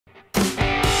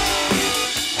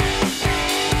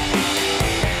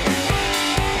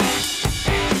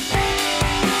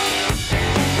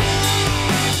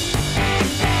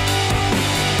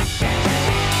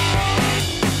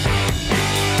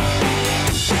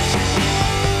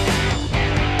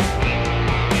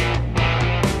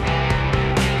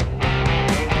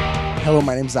Hello,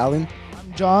 my name's Alan.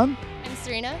 I'm John. I'm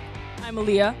Serena. I'm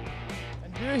Aaliyah.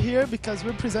 And we're here because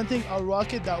we're presenting our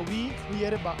rocket that we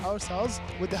created by ourselves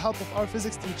with the help of our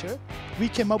physics teacher. We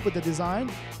came up with the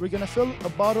design. We're going to fill a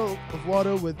bottle of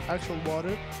water with actual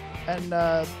water.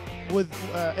 And with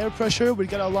air pressure, we're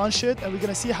going to launch it and we're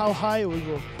going to see how high it will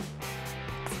go.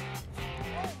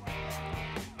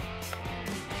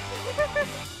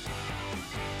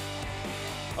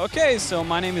 Okay, so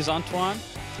my name is Antoine.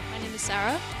 My name is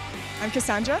Sarah. I'm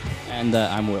Cassandra. And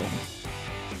I'm Will.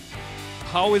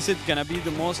 How is it gonna be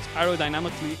the most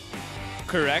aerodynamically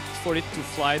correct for it to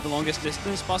fly the longest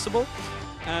distance possible?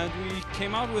 And we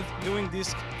came out with doing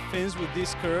these fins with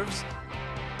these curves.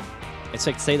 It's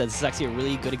like to say that this is actually a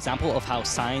really good example of how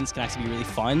science can actually be really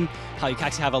fun, how you can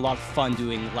actually have a lot of fun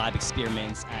doing lab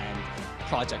experiments and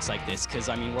projects like this, because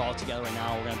I mean we're all together right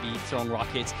now, we're going to be throwing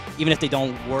rockets. Even if they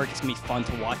don't work, it's going to be fun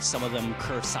to watch some of them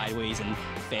curve sideways and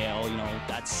fail, you know,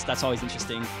 that's always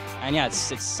interesting. And yeah,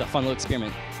 it's a fun little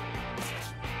experiment.